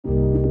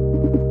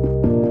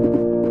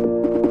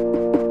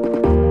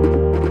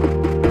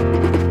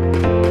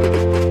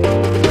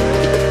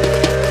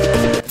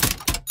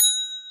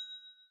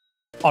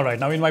Alright,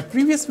 now in my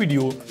previous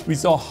video, we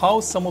saw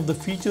how some of the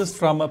features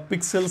from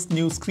Pixel's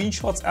new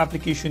screenshots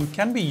application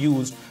can be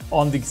used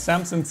on the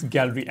Samsung's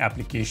Gallery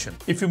application.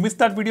 If you missed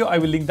that video, I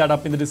will link that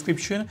up in the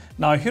description.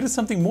 Now here is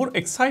something more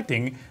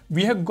exciting.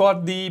 We have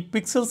got the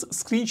Pixel's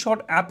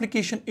screenshot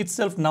application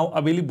itself now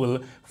available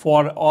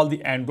for all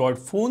the Android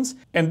phones,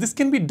 and this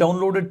can be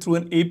downloaded through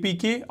an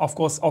APK. Of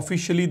course,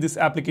 officially this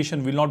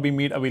application will not be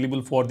made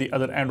available for the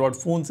other Android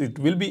phones. It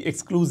will be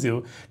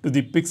exclusive to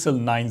the Pixel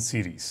 9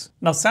 series.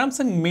 Now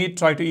Samsung may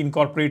try to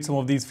incorporate some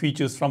of these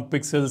features from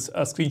Pixel's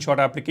screenshot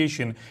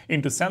application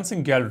into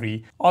Samsung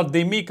Gallery, or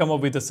they may come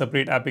up with a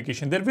separate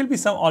application. There will be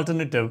some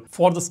alternative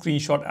for the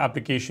screenshot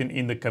application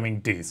in the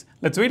coming days.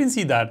 Let's wait and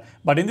see that.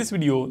 But in this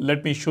video,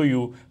 let me show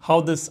you how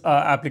this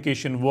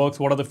application works,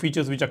 what are the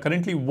features which are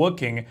currently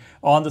working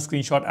on the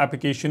screenshot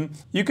application.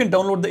 You can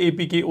download the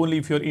APK only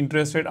if you're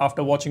interested.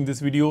 After watching this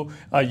video,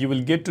 you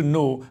will get to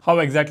know how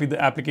exactly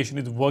the application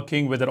is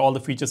working, whether all the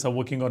features are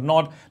working or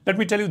not. Let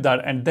me tell you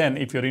that, and then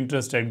if you're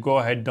interested, go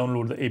ahead,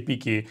 download the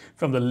APK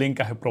from the link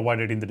I have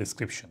provided in the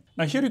description.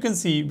 Now here you can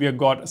see we have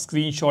got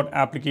screenshot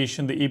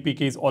application. The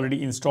APK is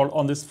already installed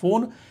on this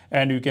phone,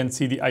 and you can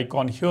see the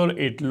icon here.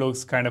 It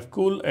looks kind of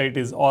cool. It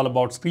is all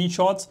about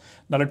screenshots.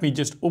 Now let me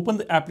just open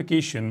the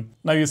application.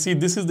 Now you see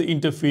this is the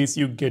interface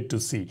you get to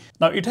see.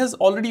 Now it has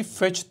already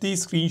fetched the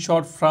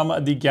screenshot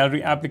from the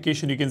Gallery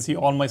application. You can see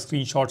all my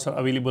screenshots are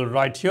available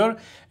right here,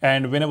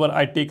 and whenever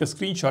I take a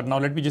screenshot, now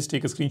let me just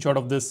take a screenshot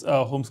of this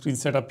home screen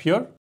setup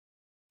here.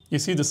 You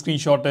see the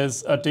screenshot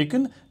is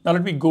taken. Now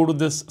let me go to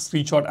this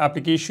screenshot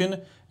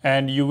application,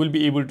 and you will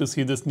be able to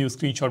see this new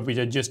screenshot which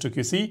I just took.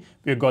 You see,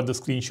 we've got the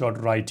screenshot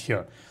right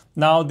here.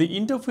 Now the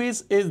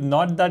interface is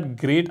not that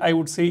great, I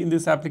would say, in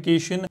this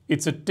application.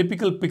 It's a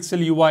typical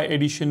Pixel UI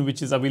edition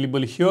which is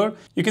available here.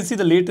 You can see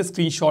the latest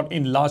screenshot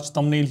in large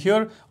thumbnail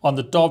here. On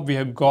the top, we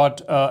have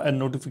got a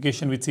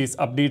notification which says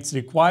updates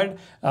required.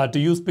 To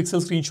use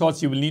Pixel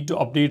screenshots, you will need to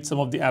update some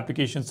of the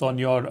applications on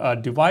your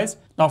device.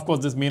 Now, of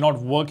course, this may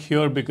not work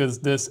here because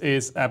this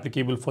is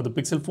applicable for the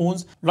Pixel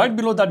phones. Right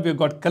below that, we've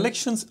got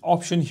collections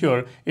option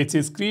here. It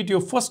says create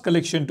your first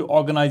collection to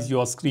organize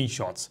your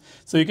screenshots.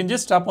 So you can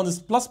just tap on this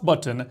plus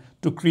button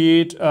to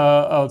create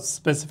a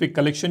specific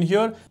collection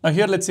here. Now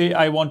here, let's say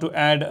I want to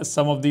add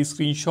some of these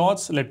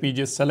screenshots. Let me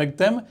just select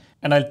them,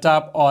 and I'll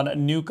tap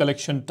on new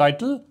collection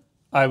title.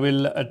 I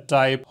will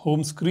type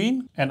home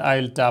screen, and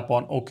I'll tap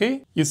on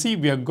OK. You see,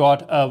 we have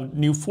got a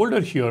new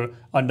folder here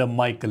under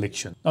my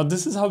collection. Now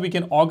this is how we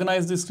can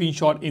organize the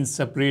screenshot in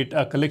separate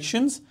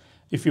collections.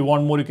 If you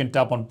want more, you can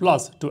tap on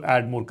plus to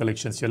add more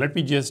collections here. Let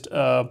me just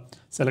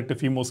select a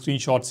few more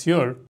screenshots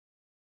here.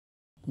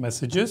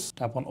 Messages,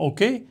 tap on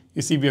OK.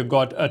 You see we have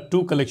got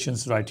two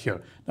collections right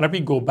here. Now let me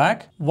go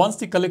back. Once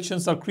the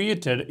collections are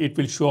created, it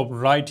will show up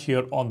right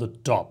here on the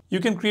top.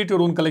 You can create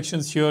your own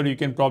collections here. You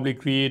can probably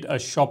create a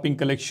shopping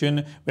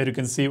collection where you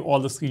can save all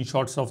the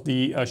screenshots of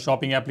the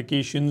shopping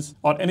applications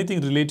or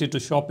anything related to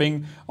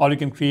shopping, or you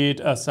can create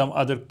some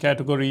other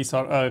categories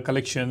or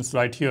collections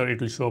right here.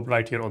 It will show up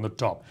right here on the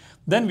top.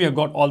 Then we have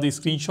got all these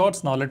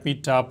screenshots. Now let me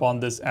tap on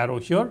this arrow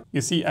here.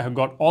 You see I have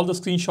got all the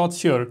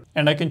screenshots here,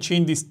 and I can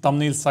change these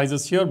thumbnail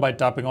sizes here by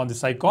tapping on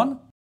this icon.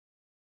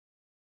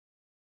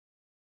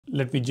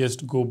 Let me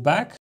just go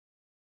back.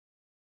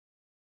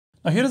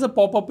 Now here is a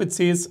pop-up. It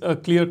says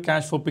clear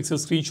cache for Pixel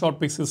screenshot.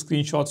 Pixel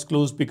screenshots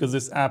closed because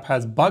this app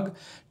has bug.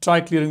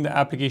 Try clearing the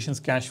application's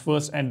cache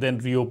first and then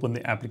reopen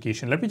the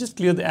application. Let me just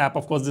clear the app.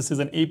 Of course, this is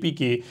an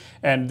APK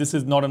and this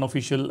is not an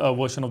official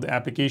version of the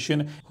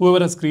application. Whoever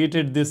has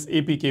created this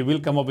APK will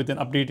come up with an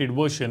updated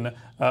version,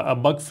 a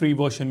bug-free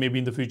version maybe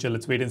in the future.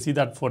 Let's wait and see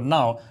that. For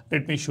now,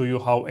 let me show you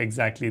how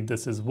exactly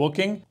this is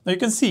working. Now you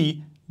can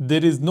see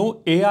there is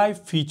no AI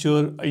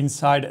feature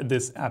inside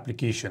this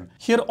application.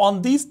 Here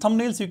on these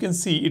thumbnails, you can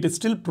see it is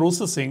still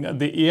processing.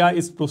 The AI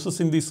is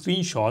processing these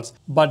screenshots,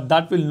 but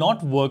that will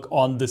not work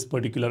on this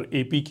particular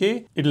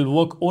APK. It will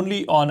work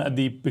only on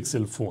the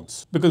Pixel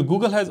phones because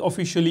Google has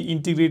officially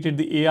integrated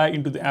the AI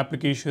into the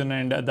application,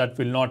 and that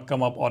will not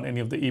come up on any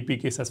of the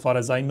APKs as far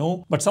as I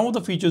know. But some of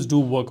the features do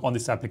work on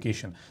this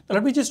application. Now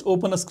let me just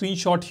open a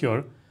screenshot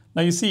here.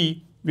 Now you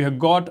see we have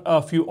got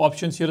a few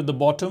options here at the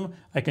bottom.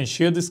 I can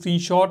share the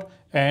screenshot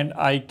and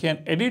I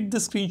can edit the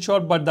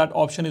screenshot, but that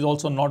option is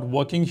also not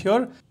working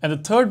here. And the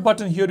third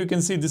button here, you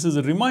can see this is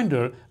a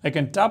reminder. I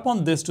can tap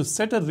on this to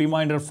set a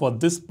reminder for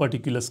this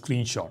particular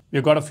screenshot.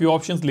 We've got a few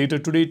options later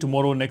today,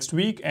 tomorrow, next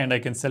week, and I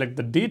can select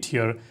the date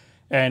here.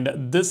 And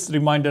this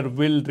reminder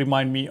will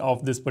remind me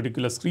of this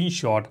particular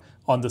screenshot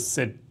on the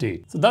set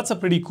date. So that's a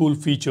pretty cool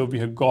feature we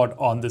have got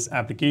on this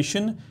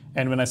application.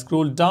 And when I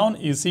scroll down,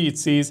 you see it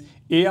says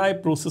AI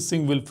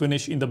processing will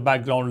finish in the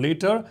background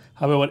later.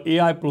 However,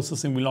 AI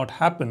processing will not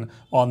happen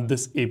on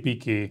this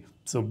APK.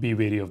 So be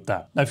wary of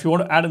that. Now, if you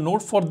want to add a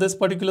note for this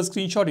particular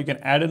screenshot, you can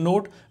add a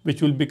note,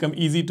 which will become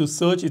easy to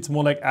search. It's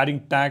more like adding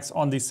tags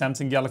on the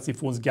Samsung Galaxy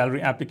phone's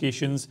Gallery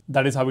applications.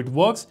 That is how it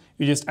works.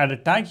 You just add a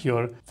tag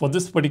here. For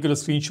this particular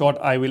screenshot,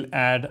 I will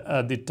add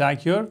the tag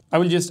here. I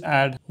will just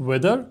add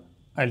weather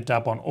I'll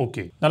tap on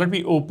OK. Now let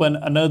me open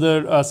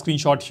another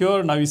screenshot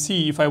here. Now you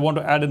see if I want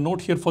to add a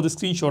note here for the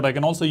screenshot, I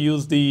can also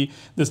use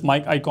this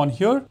mic icon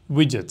here,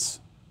 widgets.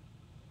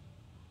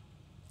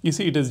 You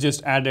see it has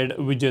just added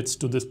widgets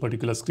to this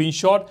particular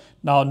screenshot.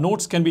 Now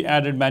notes can be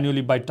added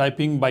manually by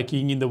typing, by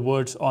keying in the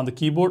words on the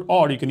keyboard,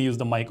 or you can use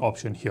the mic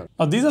option here.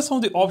 Now these are some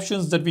of the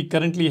options that we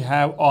currently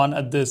have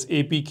on this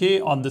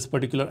APK on this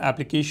particular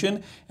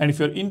application. And if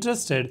you're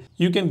interested,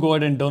 you can go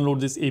ahead and download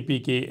this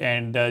APK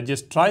and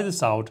just try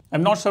this out.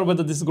 I'm not sure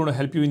whether this is going to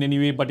help you in any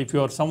way, but if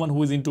you're someone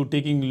who is into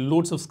taking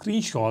loads of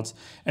screenshots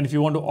and if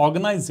you want to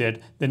organize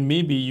it, then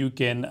maybe you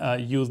can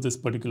use this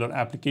particular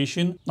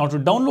application. Now to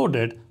download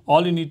it,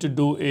 all you need to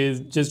do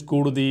is just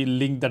go to the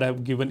link that I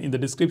have given in the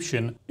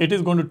description. It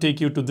is going to take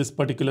you to this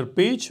particular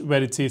page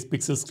where it says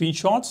Pixel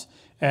Screenshots,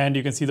 and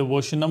you can see the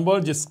version number.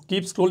 Just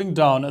keep scrolling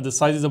down. The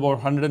size is about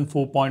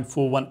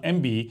 104.41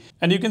 MB,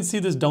 and you can see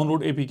this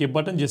download APK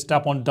button. Just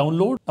tap on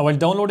download. Now while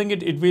downloading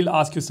it, it will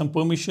ask you some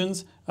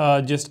permissions.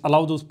 Just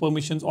allow those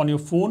permissions on your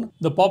phone.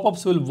 The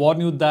pop-ups will warn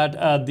you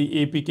that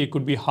the APK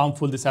could be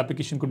harmful. This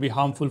application could be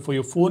harmful for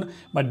your phone,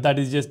 but that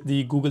is just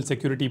the Google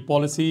security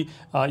policy.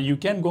 You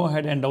can go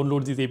ahead and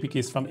download these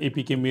APKs from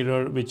APK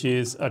Mirror, which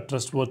is a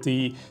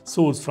trustworthy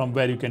source from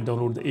where you can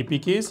download the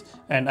APKs.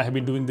 And I have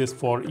been doing this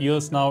for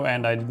years now,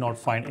 and I did not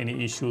find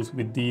any issues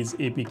with these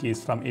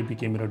APKs from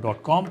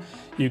apkmirror.com.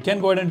 You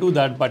can go ahead and do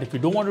that, but if you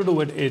don't want to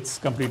do it, it's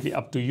completely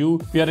up to you.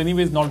 We are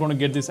anyways not going to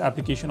get this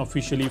application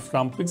officially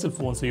from Pixel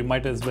phone, so you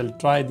might as well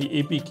try the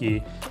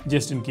APK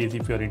just in case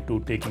if you're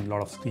into taking a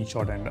lot of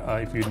screenshot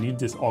and if you need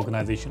this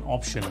organization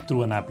option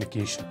through an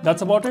application.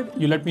 That's about it.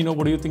 You let me know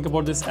what do you think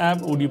about this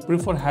app. Would you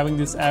prefer having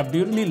this app? Do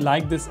you really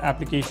like this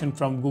application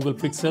from Google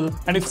Pixel?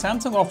 And if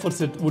Samsung offers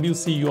it, would you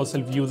see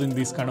yourself using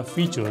these kind of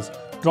features?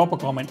 Drop a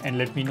comment and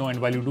let me know, and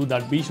while you do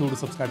that, be sure to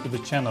subscribe to the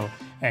channel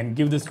and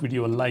give this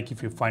video a like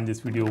if you find this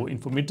video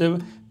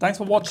informative. Thanks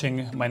for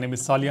watching. My name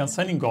is Salian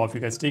signing off. You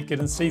guys take care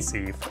and stay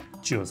safe.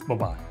 Cheers.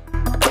 Bye-bye.